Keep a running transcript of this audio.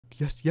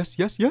yes, yes,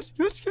 yes, yes,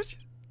 yes, yes.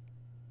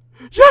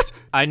 Yes!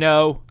 I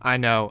know.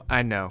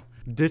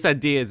 This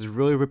idea is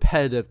really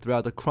repetitive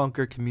throughout the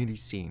Krunker community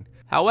scene.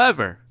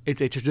 However,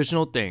 it's a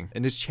traditional thing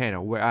in this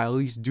channel where I at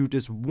least do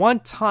this one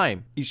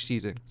time each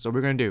season. So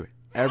we're gonna do it.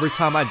 Every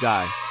time I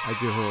die, I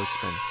do a heroic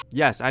spin.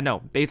 Yes, I know.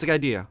 Basic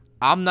idea.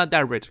 I'm not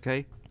that rich,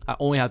 okay? I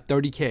only have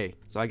 30K.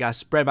 So I gotta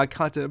spread my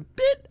content a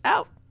bit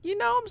out. You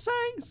know what I'm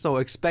saying? So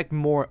expect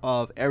more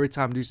of every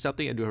time I do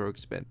something and do a heroic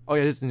spin. Oh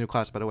yeah, this is the new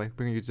class, by the way.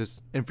 We're gonna use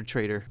this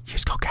Infiltrator.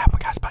 Use code Kap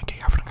when guys buying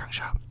King out for the Krunker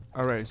shop.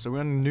 Alright, so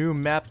we're on a new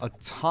map,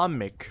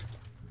 Atomic.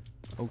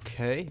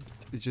 Okay,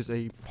 it's just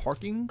a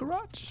parking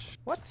garage?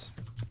 What?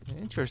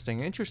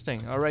 Interesting.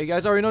 Alright, you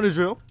guys already know the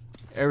drill.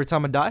 Every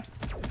time I die,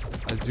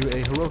 I do a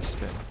heroic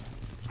spin.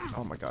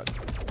 Oh my god.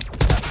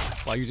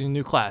 While using a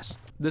new class.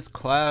 This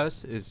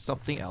class is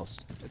something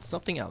else. It's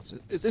something else.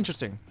 It's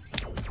interesting.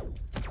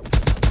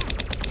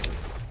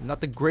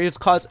 Not the greatest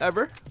class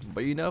ever,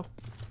 but you know,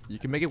 you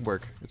can make it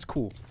work. It's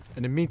cool.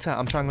 In the meantime,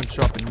 I'm trying to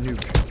drop a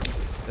nuke.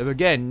 If I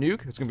get a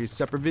nuke, it's gonna be a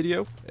separate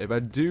video. If I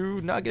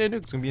do not get a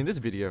nuke, it's gonna be in this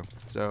video.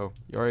 So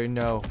you already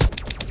know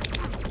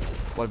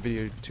what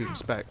video to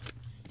expect.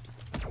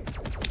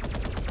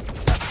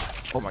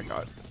 Oh my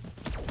god.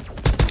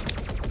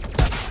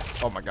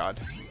 Oh my god.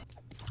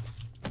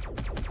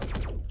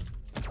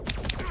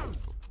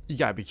 You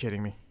gotta be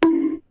kidding me.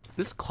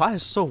 This class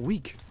is so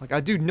weak. Like,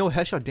 I do no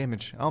headshot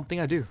damage. I don't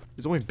think I do.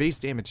 It's only base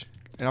damage.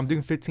 And I'm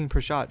doing 15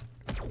 per shot.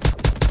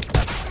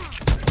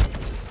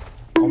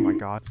 Oh my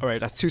god.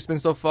 Alright, that's 2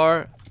 spins so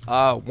far.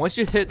 Once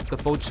you hit the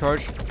full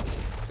charge,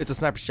 it's a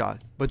sniper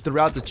shot. But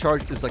throughout the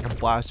charge, it's like a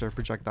blaster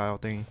projectile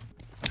thingy.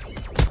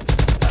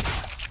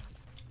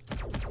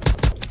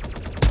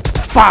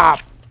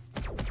 Bop!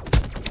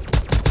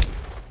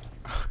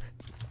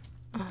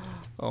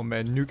 Oh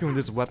man, nuking with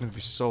this weapon would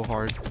be so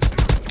hard.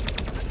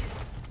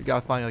 You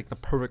gotta find like the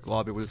perfect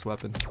lobby with this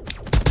weapon.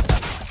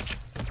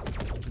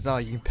 It's not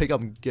like you can pick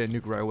up and get a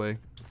nuke right away.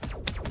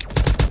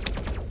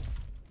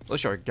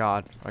 Unless you're a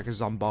god, like a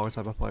Zomballer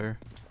type of player.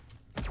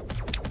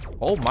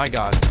 Oh my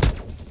god.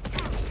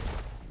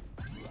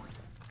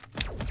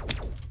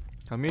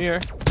 Come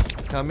here.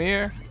 Come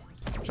here.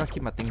 I'm trying to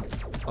keep my thing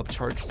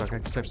upcharged so I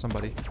can snipe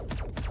somebody.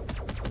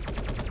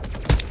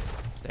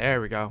 There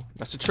we go.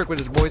 That's the trick with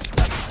this, boys.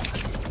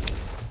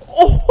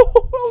 Oh,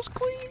 that was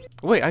clean.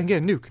 Wait, I can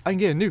get a nuke. I can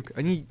get a nuke.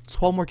 I need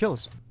 12 more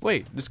kills.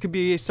 Wait, this could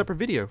be a separate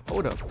video.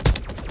 Hold up.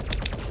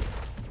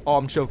 Oh,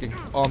 I'm choking.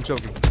 Oh, I'm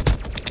choking.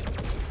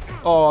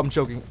 Oh, I'm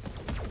choking.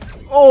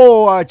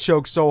 Oh, I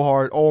choked so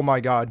hard. Oh my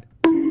god.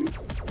 I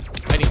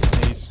need to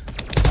sneeze.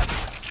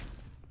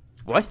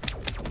 What?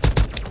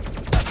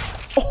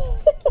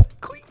 Oh,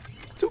 clean.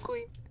 So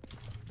clean.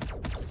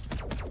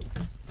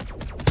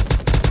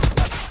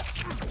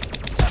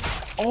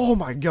 Oh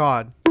my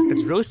god.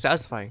 It's really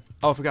satisfying.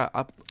 Oh, I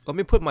forgot. Let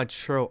me put my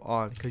churro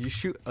on because you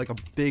shoot like a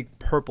big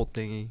purple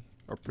thingy.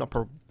 Or not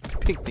purple,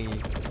 pink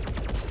thingy.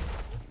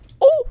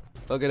 Oh!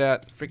 Look at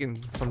that. Freaking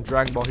some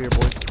Dragon Ball here,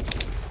 boys.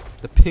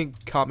 The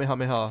pink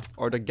Kamehameha.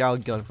 Or the Gal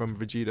Gun from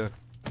Vegeta.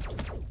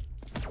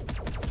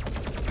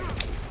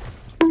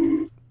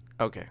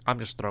 Okay, I'm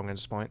just throwing at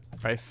this point.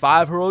 Alright,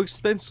 5 heroic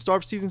spins to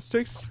start season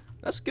 6.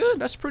 That's good.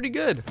 That's pretty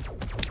good.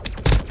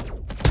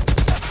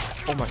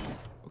 Oh my.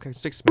 Okay,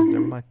 6 spins.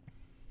 Never mind.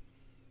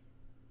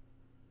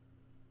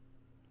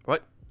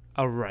 What?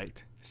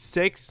 Alright.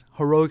 6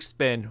 heroic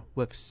spin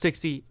with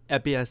 60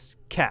 FPS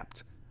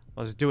capped.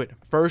 Let's do it.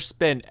 First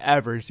spin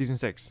ever in season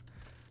 6.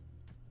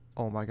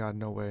 Oh my god,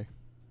 no way.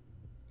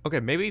 Okay,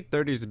 maybe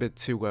 30 is a bit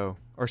too low.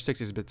 Or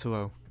 60 is a bit too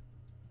low.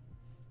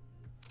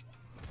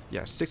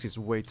 Yeah, 60 is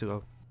way too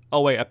low.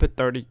 Oh wait, I put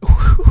 30.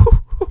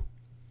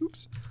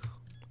 Oops.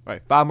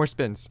 Alright, 5 more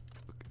spins.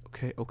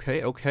 Okay.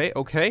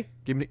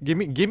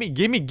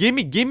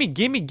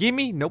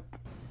 Gimme. Nope.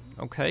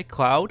 Okay,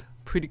 Cloud.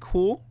 Pretty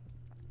cool.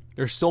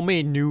 There's so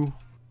many new.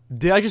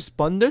 Did I just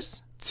spun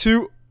this?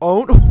 To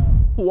own?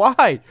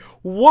 Why?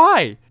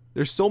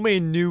 There's so many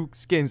new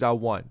skins I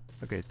want.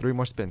 Okay, 3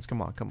 more spins.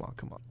 Come on. Come on.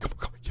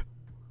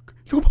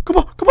 No!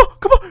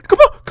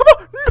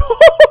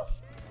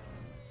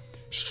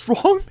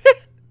 Strong man?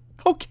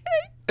 Okay.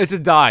 It's a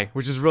die,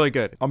 which is really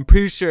good. I'm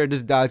pretty sure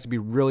this die is gonna be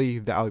really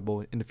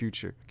valuable in the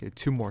future. Okay,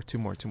 2 more.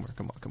 Come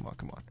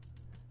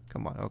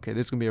on. Okay,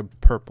 this is gonna be a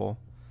purple.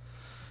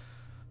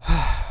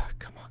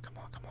 Come on.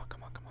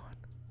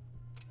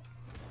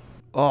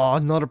 Oh,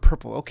 another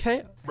purple.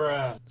 Okay.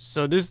 Bruh.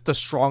 So this is the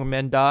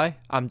strongman die.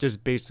 I'm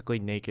just basically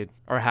naked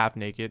or half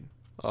naked.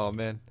 Oh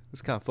man,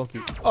 it's kind of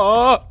funky.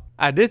 Oh,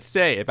 I did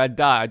say if I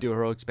die, I do a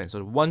heroic spin.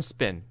 So 1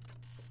 spin.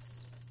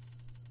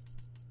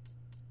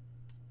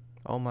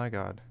 Oh my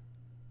god.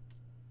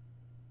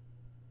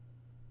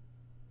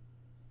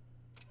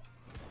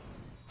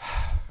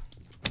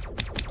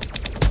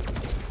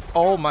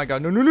 Oh my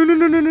god.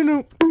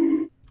 No.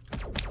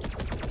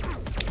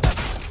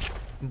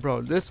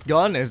 Bro, this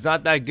gun is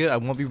not that good at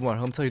 1v1.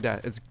 I'll tell you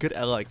that. It's good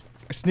at like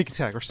a sneak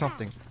attack or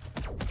something.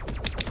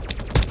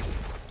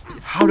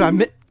 How did I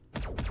miss?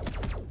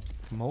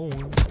 Come on.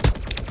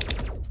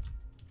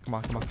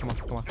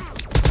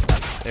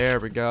 There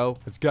we go.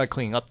 It's gotta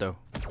clean up though.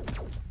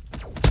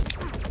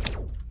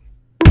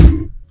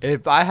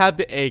 If I have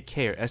the AK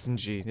or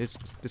SMG, this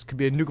could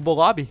be a nukeable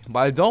lobby. But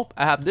I don't.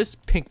 I have this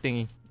pink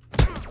thingy.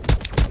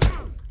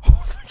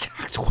 Oh my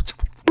god.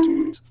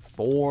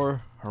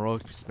 4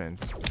 heroic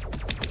spins.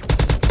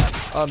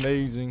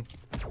 Amazing.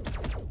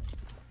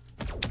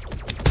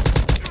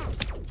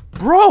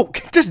 Bro,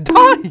 just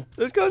die!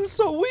 This gun's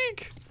so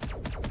weak.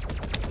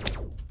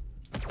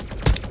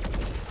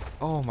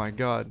 Oh my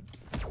god.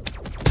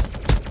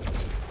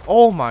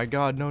 Oh my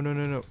god. No, no,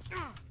 no, no.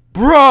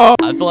 Bro!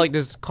 I feel like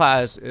this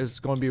class is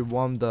going to be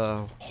one of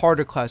the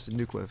harder classes to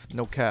nuke with.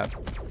 No cap.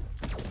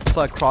 I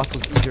feel like cross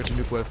was easier to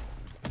nuke with.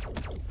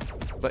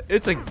 But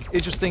it's an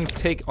interesting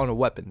take on a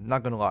weapon.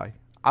 Not gonna lie.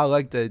 I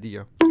like the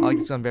idea. I like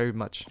this gun very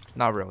much.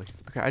 Not really.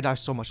 Okay, I die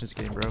so much in this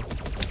game, bro.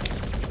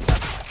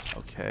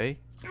 Okay.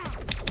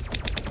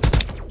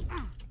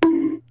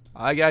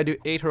 I gotta do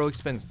 8 heroic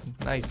spins.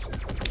 Nice.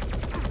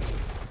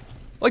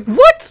 Like,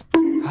 what?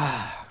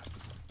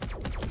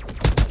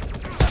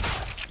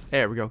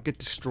 There we go. Get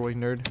destroyed,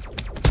 nerd.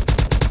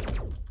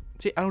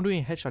 See, I don't do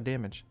any headshot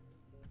damage.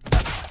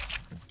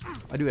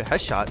 I do a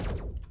headshot,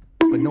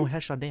 but no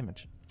headshot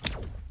damage.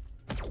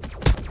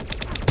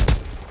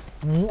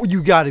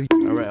 You gotta be.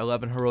 Alright,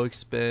 11 heroic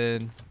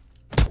spin.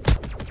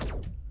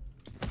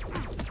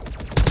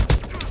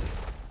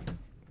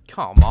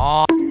 Come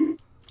on.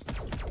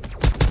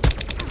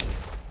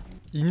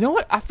 You know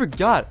what? I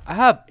forgot. I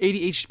have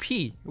 80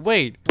 HP.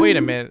 Wait a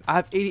minute. I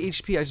have 80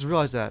 HP. I just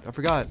realized that. I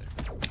forgot.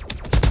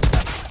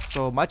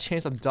 So my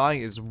chance of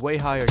dying is way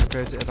higher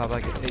compared to if I have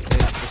like an AK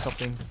or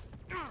something.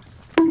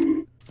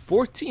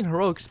 14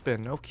 heroic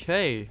spin.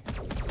 Okay.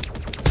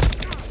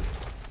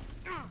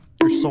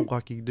 You're so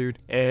lucky, dude.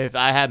 If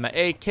I had my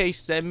AK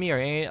send me or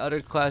any other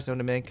class known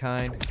to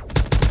mankind,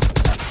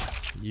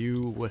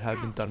 you would have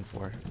been done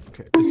for.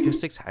 Okay. Is Gear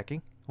 6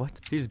 hacking?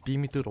 What? He just beat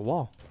me through the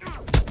wall.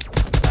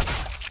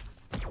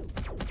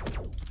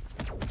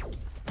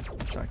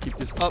 Trying to keep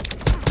this up.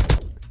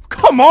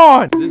 Come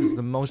on! This is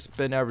the most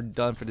spin ever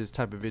done for this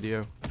type of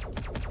video.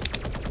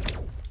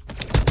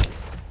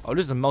 Oh,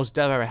 this is the most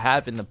death I ever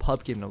had in the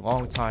pub game in a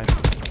long time.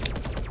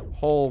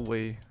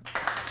 Holy.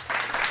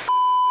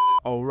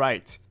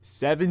 Alright.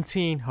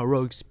 17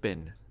 heroic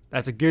spin.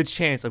 That's a good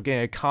chance of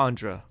getting a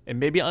Contra. And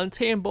maybe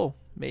Unobtainable.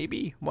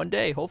 Maybe. One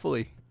day,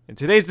 hopefully. And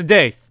today's the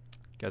day.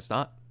 Guess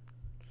not.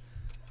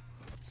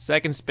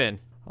 Second spin.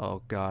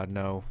 Oh god,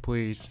 no.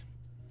 Please.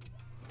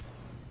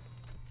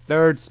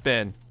 Third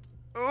spin.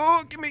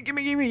 Oh,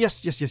 gimme.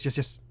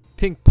 Yes.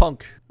 Pink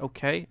punk.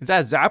 Okay. Is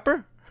that a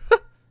zapper?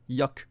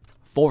 Yuck.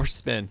 Fourth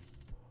spin.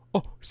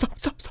 Oh, stop.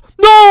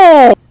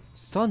 No!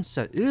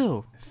 Sunset.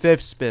 Ew.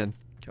 Fifth spin.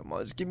 Come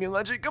on, just give me a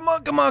legend. Come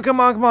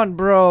on,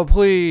 bro.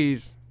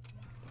 Please.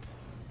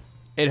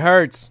 It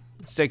hurts.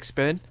 Sixth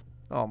spin.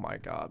 Oh my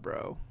god,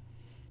 bro.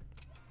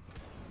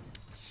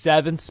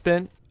 Seventh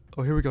spin.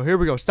 Oh, here we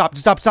go. Stop.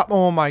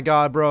 Oh my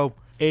god, bro.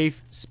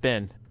 Eighth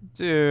spin.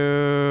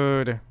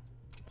 Dude.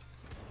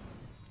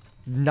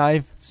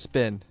 Ninth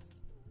spin.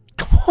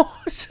 Come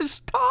on, just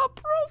stop,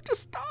 bro.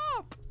 Just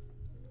stop.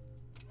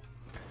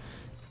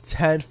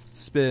 10th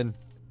spin.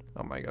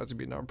 Oh my god, it's gonna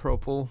be another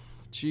purple.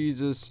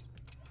 Jesus.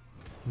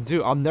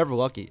 Dude, I'm never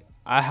lucky.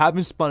 I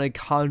haven't spun a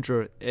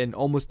Contra in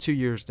almost 2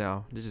 years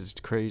now. This is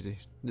crazy.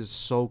 This is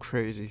so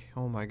crazy.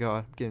 Oh my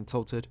god, I'm getting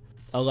tilted.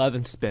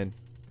 11th spin,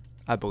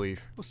 I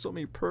believe. Oh, so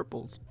many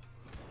purples.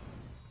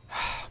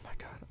 Oh my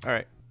god.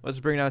 Alright, let's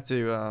bring it out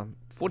to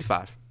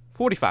 45.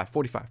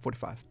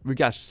 45. We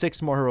got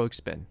 6 more heroic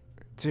spin.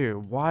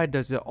 Dude, why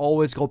does it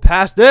always go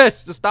past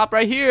this? Just stop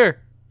right here.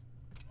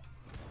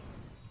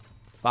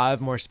 5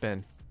 more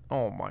spin.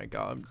 Oh my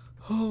god.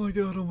 Oh my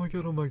god.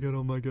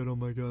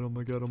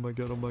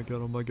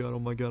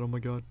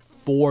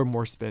 4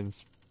 more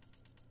spins.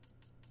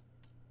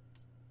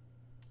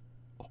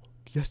 Oh,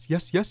 yes.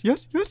 Yes!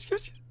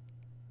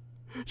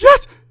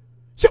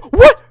 Yeah,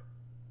 what?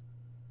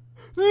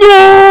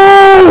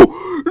 No!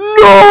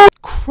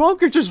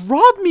 Krunker just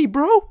robbed me,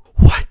 bro.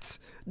 What?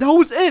 That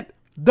was it.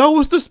 That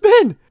was the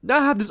spin. Now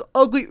I have this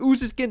ugly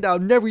Uzi skin that I'll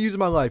never use in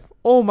my life.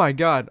 Oh my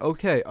god.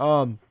 Okay,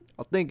 I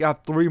think I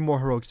have 3 more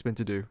heroic spin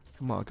to do.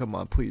 Come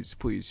on, please.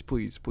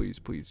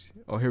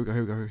 Oh, here we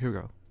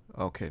go.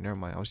 Okay, never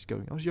mind. I was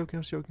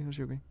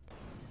joking.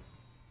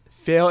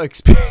 Fail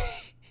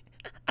experience.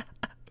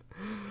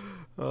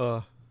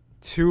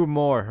 2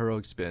 more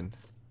heroic spin.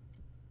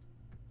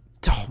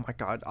 Oh my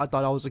god, I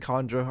thought I was a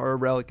Contra or a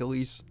relic at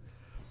least.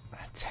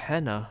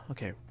 10.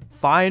 Okay,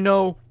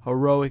 final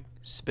heroic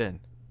spin.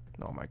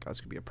 Oh my god,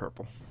 it's gonna be a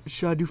purple.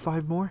 Should I do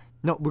 5 more?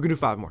 No, we're gonna do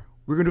 5 more.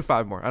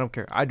 I don't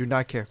care. I do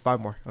not care. 5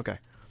 more. Okay.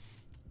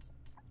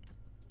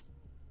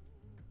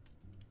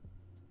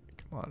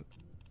 Come on.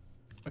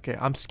 Okay,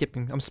 I'm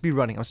skipping. I'm speed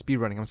running. I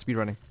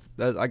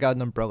got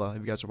an umbrella,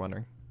 if you guys are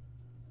wondering.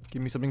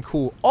 Give me something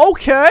cool.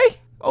 Okay.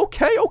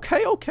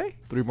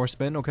 3 more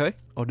spin, okay.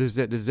 Oh, this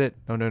is it.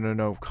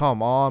 No.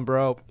 Come on,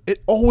 bro.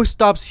 It always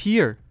stops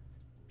here.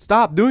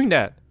 Stop doing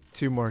that.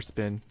 2 more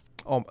spin.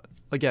 Oh,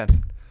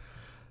 again.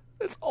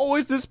 It's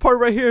always this part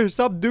right here.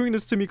 Stop doing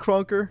this to me,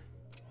 Krunker.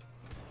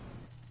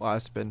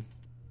 Last spin.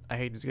 I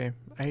hate this game.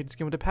 I hate this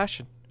game with a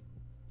passion.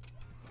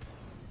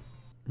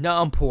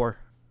 Now I'm poor.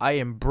 I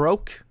am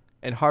broke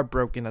and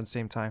heartbroken at the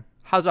same time.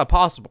 How's that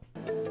possible?